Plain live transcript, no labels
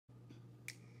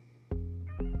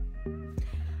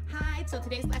So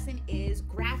today's lesson is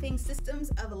graphing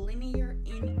systems of linear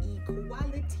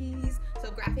inequalities.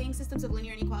 So graphing systems of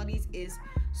linear inequalities is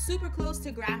super close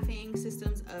to graphing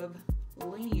systems of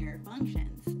linear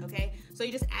functions, okay? So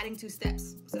you're just adding two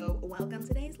steps. So welcome to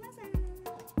today's lesson.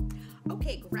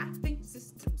 Okay, graphing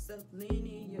systems of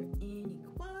linear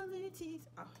inequalities.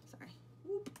 Oh, sorry.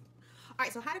 Whoop. All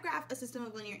right, so how to graph a system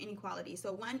of linear inequalities.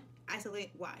 So 1,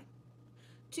 isolate y.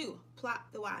 2, plot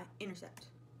the y-intercept.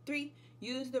 3,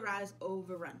 use the rise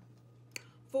over run.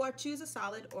 4, choose a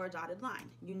solid or a dotted line.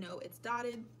 You know it's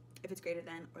dotted if it's greater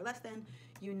than or less than.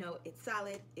 You know it's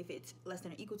solid if it's less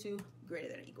than or equal to, greater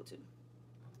than or equal to.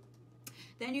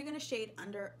 Then you're going to shade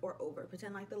under or over.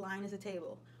 Pretend like the line is a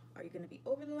table. Are you going to be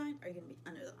over the line or are you going to be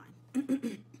under the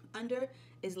line? Under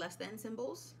is less than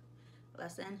symbols.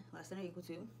 Less than or equal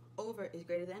to. Over is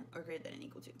greater than or greater than and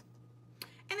equal to.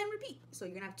 And then repeat. So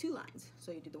you're going to have 2 lines.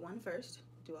 So you do the one first,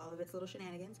 do all of its little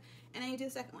shenanigans, and then you do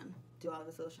the second one, do all of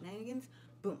its little shenanigans,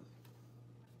 boom.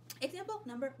 Example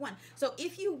number 1. So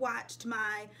if you watched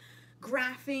my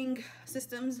graphing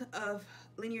systems of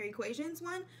linear equations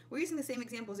one, we're using the same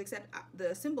examples except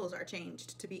the symbols are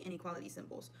changed to be inequality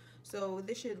symbols. So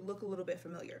this should look a little bit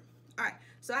familiar. All right,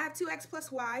 so I have 2x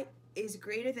plus y is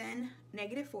greater than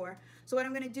 -4. So what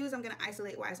I'm going to do is I'm going to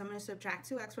isolate y. So I'm going to subtract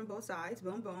 2x from both sides,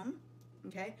 boom, boom.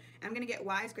 Okay, and I'm going to get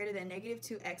y is greater than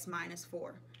 -2x minus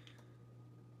 4.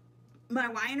 My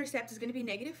y-intercept is going to be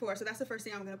 -4, so that's the first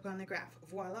thing I'm going to put on the graph.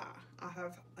 Voila, I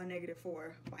have a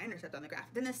 -4 y-intercept on the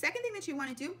graph. Then the second thing that you want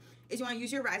to do is you want to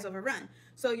use your rise over run.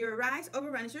 So your rise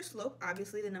over run is your slope,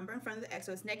 obviously the number in front of the x,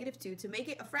 so it's -2. To make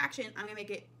it a fraction, I'm going to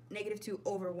make it -2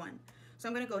 over 1. So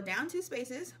I'm going to go down 2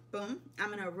 spaces, boom,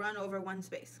 I'm going to run over 1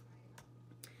 space.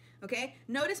 Okay,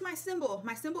 notice my symbol.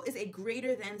 My symbol is a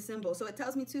greater than symbol. So it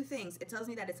tells me 2 things. It tells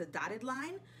me that it's a dotted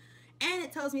line, and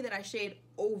it tells me that I shade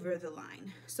over the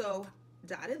line. So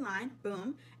dotted line,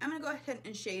 boom. I'm gonna go ahead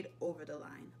and shade over the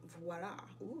line. Voila,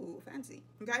 ooh, fancy,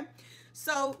 okay?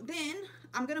 So then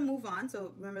I'm gonna move on.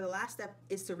 So remember the last step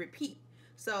is to repeat.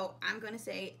 So I'm gonna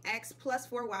say x plus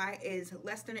 4y is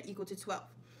less than or equal to 12.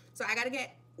 So I gotta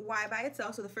get y by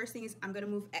itself. So the first thing is I'm gonna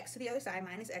move x to the other side,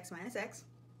 minus x minus x.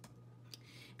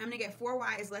 I'm going to get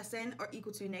 4y is less than or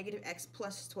equal to -x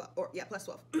plus 12, or yeah, plus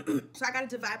 12. So I got to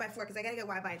divide by 4 because I got to get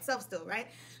y by itself still, right?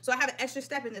 So I have an extra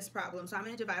step in this problem. So I'm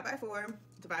going to divide by 4,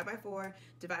 divide by 4,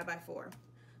 divide by 4.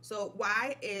 So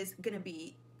y is going to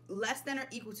be less than or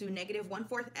equal to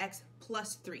 -1/4 x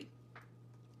plus 3.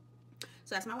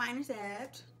 So that's my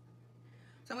y-intercept.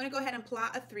 So I'm going to go ahead and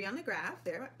plot a 3 on the graph.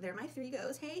 There my 3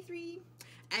 goes. Hey, 3.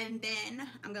 And then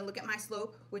I'm going to look at my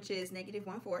slope, which is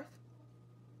 -1/4.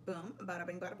 Boom, bada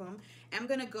bing, bada boom. I'm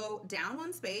gonna go down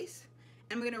 1 space,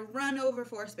 and I'm gonna run over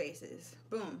 4 spaces.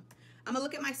 Boom. I'm gonna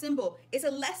look at my symbol. It's a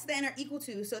less than or equal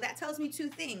to, so that tells me 2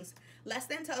 things. Less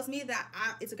than tells me that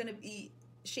it's gonna be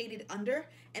shaded under,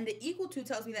 and the equal to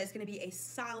tells me that it's gonna be a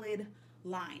solid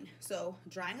line. So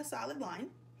drawing a solid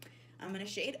line, I'm gonna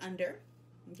shade under.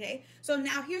 Okay, so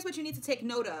now here's what you need to take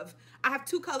note of. I have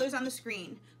 2 colors on the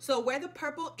screen. So where the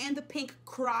purple and the pink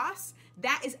cross,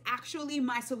 that is actually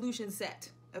my solution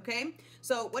set. Okay,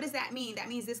 so what does that mean? That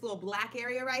means this little black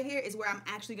area right here is where I'm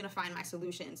actually going to find my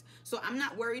solutions. So I'm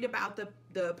not worried about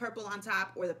the purple on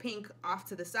top or the pink off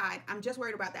to the side. I'm just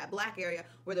worried about that black area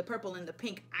where the purple and the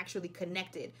pink actually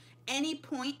connected. Any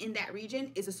point in that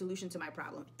region is a solution to my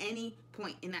problem. Any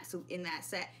point in that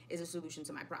set is a solution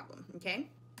to my problem. Okay,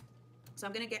 so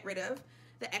I'm going to get rid of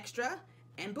the extra,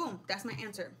 and boom, that's my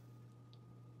answer.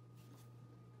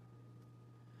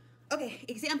 Okay,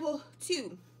 example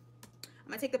 2.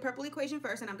 I'm gonna take the purple equation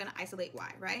first and I'm gonna isolate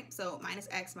y, right? So minus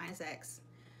x minus x.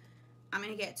 I'm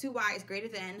gonna get 2y is greater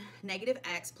than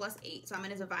 -x plus 8. So I'm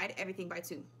gonna divide everything by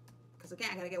 2. Because again,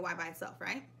 I gotta get y by itself,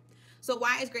 right? So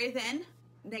y is greater than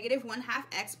 -1/2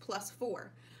 x plus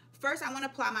 4. First, I wanna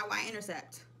plot my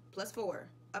y-intercept, plus 4,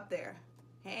 up there.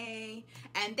 Hey.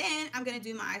 And then I'm gonna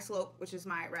do my slope, which is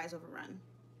my rise over run.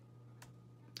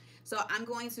 So I'm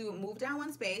going to move down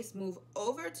 1 space, move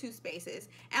over 2 spaces,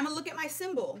 and I'm gonna look at my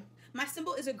symbol. My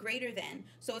symbol is a greater than,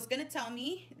 so it's gonna tell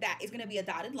me that it's gonna be a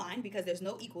dotted line because there's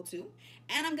no equal to,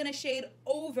 and I'm gonna shade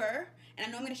over, and I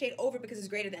know I'm gonna shade over because it's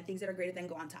greater than. Things that are greater than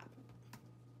go on top.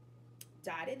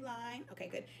 Dotted line, okay,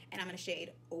 good. And I'm gonna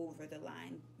shade over the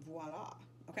line, voila,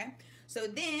 okay? So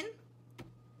then,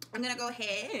 I'm gonna go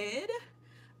ahead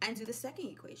and do the second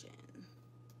equation,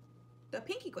 the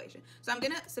pink equation. So I'm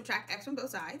gonna subtract x from both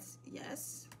sides,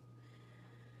 yes.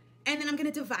 And then I'm gonna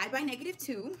divide by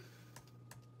 -2.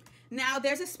 Now,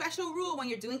 there's a special rule when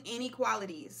you're doing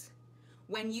inequalities.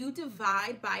 When you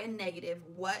divide by a negative,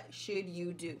 what should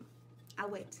you do? I'll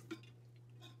wait.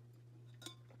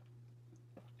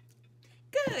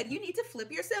 good. You need to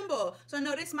flip your symbol. So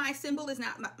notice my symbol is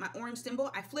not my orange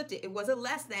symbol. I flipped it. It was a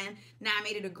less than. Now I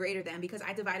made it a greater than because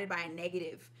I divided by a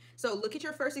negative. So look at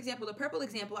your first example, the purple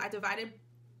example. I divided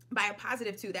by a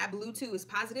positive 2. That blue 2 is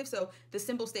positive, so the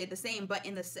symbol stayed the same. But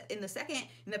in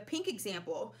the pink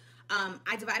example,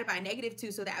 I divided by a negative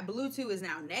 2, so that blue 2 is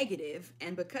now negative.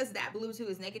 And because that blue 2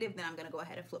 is negative, then I'm going to go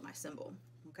ahead and flip my symbol.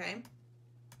 Okay?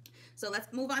 So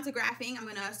let's move on to graphing. I'm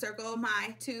going to circle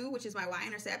my 2, which is my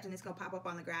y-intercept, and it's going to pop up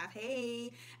on the graph.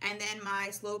 Hey! And then my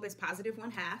slope is positive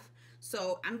 1/2.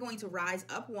 So I'm going to rise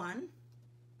up 1, and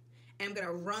I'm going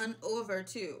to run over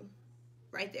 2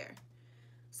 right there.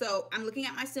 So I'm looking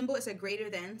at my symbol. It's a greater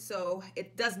than, so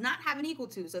it does not have an equal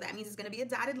to. So that means it's going to be a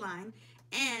dotted line,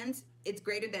 and it's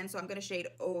greater than, so I'm going to shade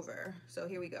over. So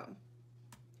here we go.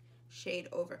 Shade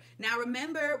over. Now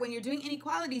remember, when you're doing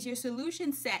inequalities, your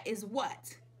solution set is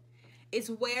what? It's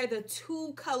where the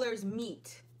two colors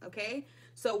meet, okay?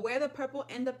 So where the purple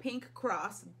and the pink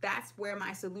cross, that's where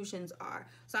my solutions are.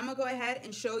 So I'm gonna go ahead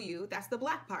and show you, that's the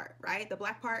black part, right? The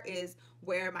black part is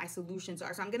where my solutions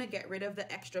are. So I'm gonna get rid of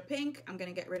the extra pink, I'm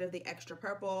gonna get rid of the extra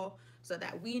purple so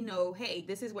that we know, hey,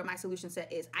 this is where my solution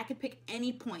set is. I could pick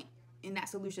any point in that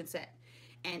solution set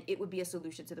and it would be a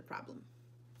solution to the problem.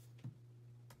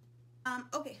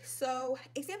 Okay, so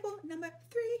example number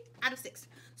 3 out of 6.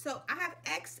 So I have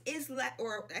x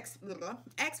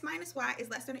minus y is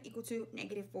less than or equal to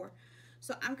 -4.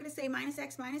 So I'm going to say minus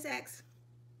x,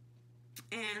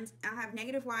 and I have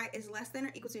negative y is less than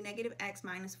or equal to negative x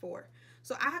minus 4.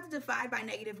 So I have to divide by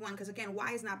 -1 because, again,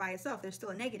 y is not by itself. There's still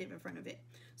a negative in front of it.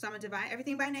 So I'm going to divide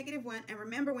everything by -1. And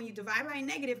remember, when you divide by a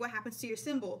negative, what happens to your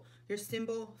symbol? Your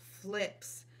symbol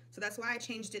flips. So that's why I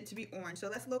changed it to be orange. So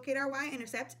let's locate our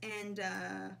y-intercept and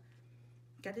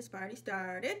get this party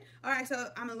started. All right, so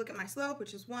I'm going to look at my slope,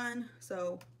 which is 1.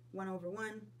 So 1 over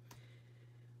 1.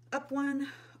 Up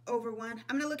 1 over 1.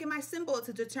 I'm going to look at my symbol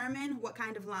to determine what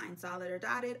kind of line, solid or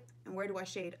dotted, and where do I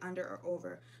shade, under or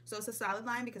over. So it's a solid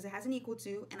line because it has an equal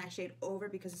to, and I shade over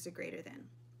because it's a greater than.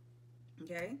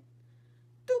 Okay?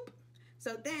 Doop.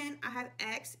 So then I have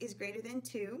x is greater than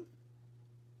 2.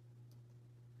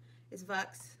 It's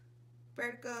Vux.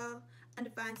 Vertical,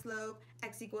 undefined slope,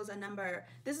 x equals a number.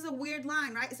 This is a weird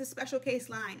line, right? It's a special case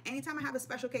line. Anytime I have a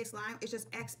special case line, it's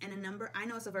just x and a number. I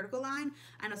know it's a vertical line,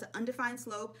 I know it's an undefined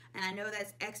slope, and I know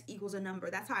that's x equals a number.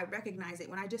 That's how I recognize it.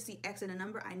 When I just see x and a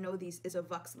number, I know these is a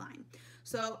Vux line.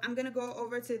 So I'm going to go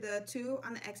over to the 2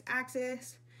 on the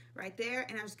x-axis right there,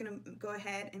 and I'm just going to go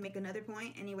ahead and make another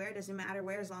point anywhere. It doesn't matter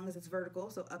where, as long as it's vertical,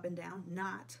 so up and down,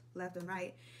 not left and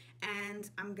right. And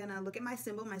I'm gonna look at my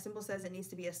symbol. My symbol says it needs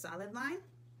to be a solid line.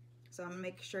 So I'm gonna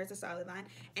make sure it's a solid line.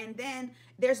 And then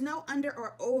there's no under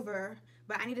or over,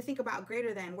 but I need to think about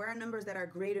greater than. Where are numbers that are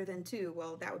greater than 2?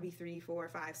 Well, that would be 3, 4,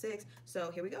 5, 6.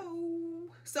 So here we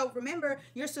go. So remember,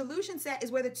 your solution set is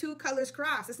where the two colors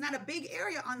cross. It's not a big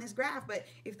area on this graph, but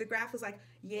if the graph was like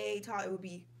yay tall, it would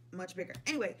be much bigger.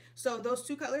 Anyway, so those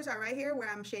two colors are right here where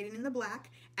I'm shading in the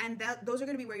black, and those are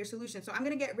gonna be where your solution. So I'm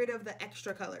gonna get rid of the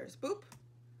extra colors. Boop.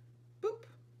 Boop,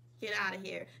 get out of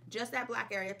here. Just that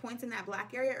black area, points in that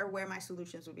black area are where my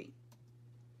solutions will be.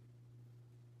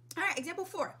 All right, example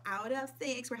 4 out of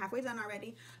 6. We're halfway done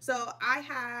already. So I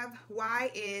have y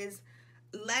is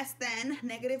less than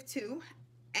 -2,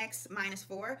 x minus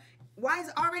 4. Y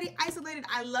is already isolated.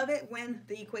 I love it when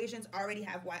the equations already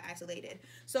have y isolated.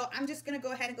 So I'm just going to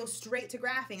go ahead and go straight to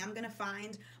graphing. I'm going to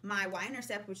find my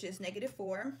y-intercept, which is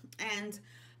 -4, and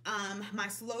my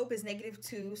slope is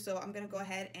 -2, so I'm going to go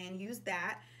ahead and use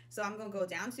that. So I'm going to go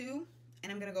down 2,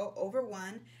 and I'm going to go over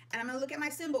 1, and I'm going to look at my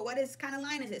symbol. What kind of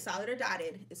line is it, solid or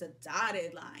dotted? It's a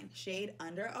dotted line. Shade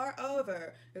under or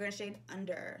over? You're going to shade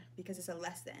under because it's a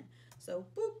less than. So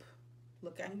boop,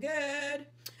 looking good.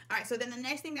 All right, so then the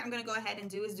next thing that I'm going to go ahead and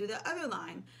do is do the other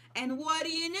line. And what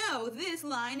do you know? This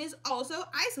line is also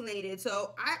isolated,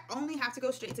 so I only have to go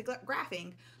straight to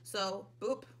graphing. So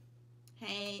boop.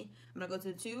 Hey, I'm gonna go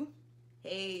to the 2.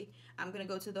 Hey, I'm gonna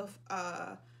go to the,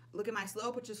 look at my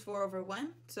slope, which is 4 over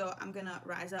 1. So I'm gonna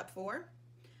rise up 4,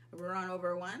 run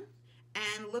over 1,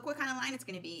 and look what kind of line it's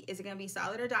gonna be. Is it gonna be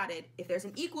solid or dotted? If there's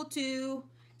an equal to,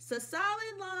 it's a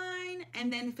solid line,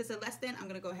 and then if it's a less than, I'm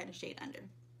gonna go ahead and shade under.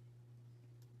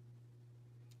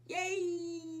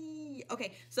 Yay!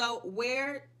 Okay, so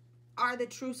where are the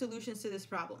true solutions to this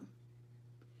problem?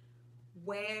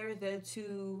 Where the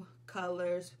two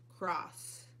colors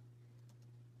cross.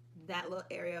 That little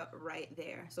area right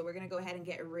there. So we're going to go ahead and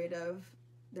get rid of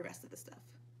the rest of the stuff.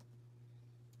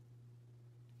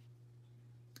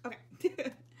 Okay.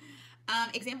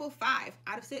 Example 5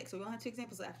 out of 6. So we only have 2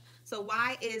 examples left. So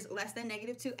y is less than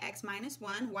negative 2x minus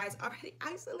 1. Y is already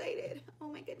isolated. Oh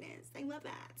my goodness. I love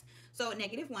that. So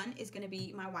negative 1 is going to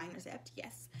be my y-intercept.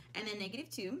 Yes. And then negative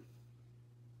 2.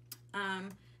 I'm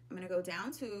going to go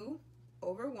down 2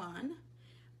 over 1.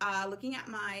 Looking at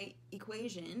my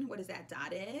equation, what is that?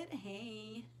 Dotted.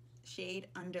 Hey, shade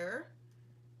under.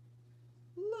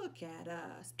 Look at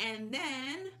us. And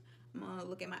then I'm going to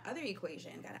look at my other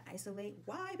equation. Got to isolate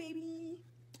y, baby.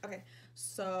 Okay,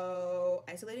 so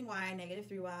isolating y, negative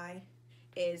 3y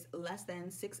is less than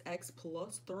 6x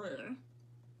plus 3.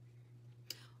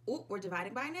 Oh, we're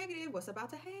dividing by a negative. What's about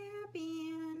to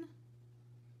happen?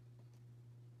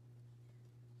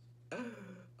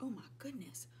 Oh my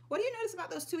goodness. What do you notice about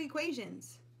those 2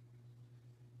 equations?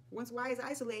 Once y is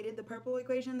isolated, the purple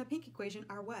equation and the pink equation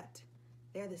are what?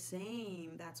 They're the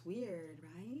same. That's weird,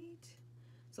 right?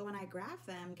 So when I graph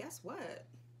them, guess what?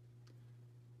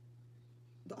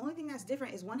 The only thing that's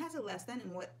different is one has a less than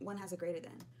and one has a greater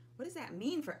than. What does that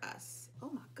mean for us? Oh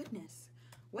my goodness.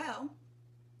 Well,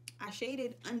 I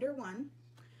shaded under one.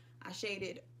 I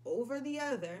shaded over the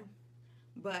other.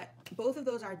 But both of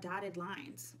those are dotted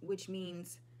lines, which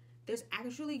means there's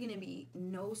actually going to be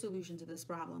no solution to this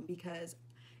problem, because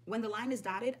when the line is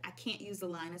dotted, I can't use the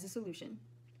line as a solution.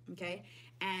 Okay,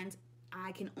 and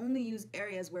I can only use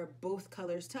areas where both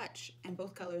colors touch, and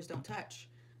both colors don't touch.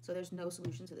 So there's no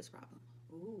solution to this problem.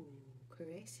 Ooh,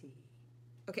 crazy.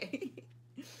 Okay.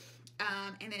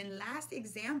 And then last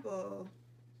example.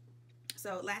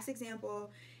 So last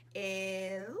example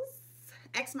is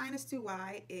x minus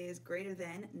 2y is greater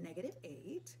than negative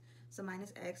 8. So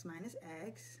minus x.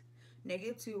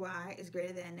 Negative 2y is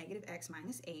greater than negative x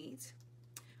minus 8.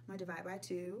 I'm going to divide by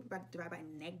 2, but divide by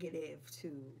negative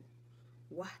 2.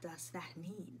 What does that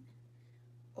mean?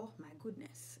 Oh my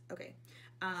goodness. Okay,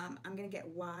 I'm going to get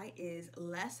y is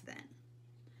less than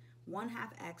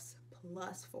 1/2 x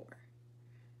plus 4.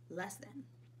 Less than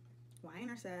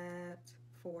y-intercept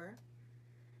 4.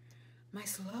 My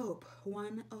slope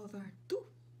 1/2.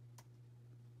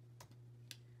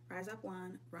 Rise up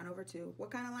 1, run over 2.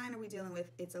 What kind of line are we dealing with?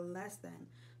 It's a less than,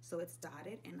 so it's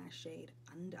dotted and I shade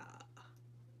under.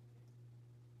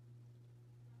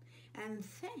 And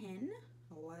then,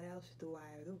 what else do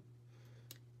I do?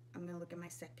 I'm going to look at my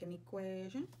second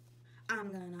equation.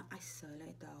 I'm going to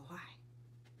isolate the y.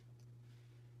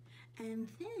 And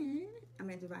then I'm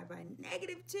going to divide by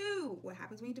negative 2. What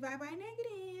happens when you divide by a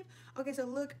negative? Okay, so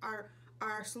look, our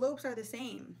slopes are the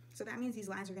same. So that means these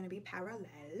lines are going to be parallel.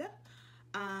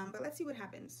 But let's see what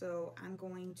happens. So I'm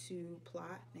going to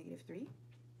plot negative 3.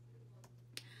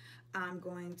 I'm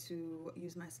going to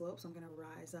use my slope. So I'm going to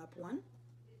rise up 1.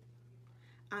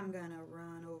 I'm going to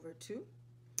run over 2.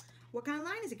 What kind of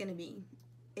line is it going to be?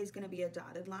 It's going to be a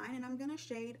dotted line, and I'm going to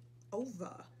shade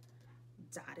over.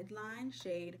 Dotted line,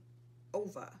 shade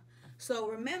over. So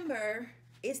remember,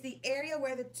 it's the area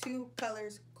where the 2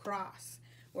 colors cross.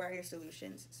 Where are your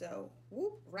solutions? So,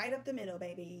 whoop, right up the middle,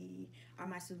 baby, are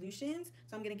my solutions.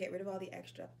 So I'm going to get rid of all the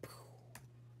extra.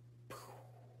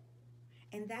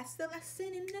 And that's the lesson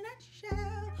in a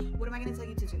nutshell. What am I going to tell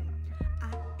you to do?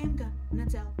 I am going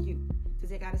to tell you to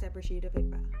take out a separate sheet of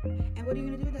paper. And what are you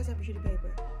going to do with that separate sheet of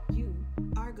paper? You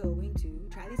are going to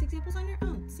try these examples on your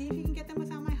own. See if you can get them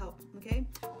without my help, okay?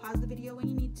 Pause the video when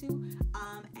you need to,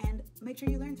 and make sure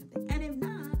you learn something.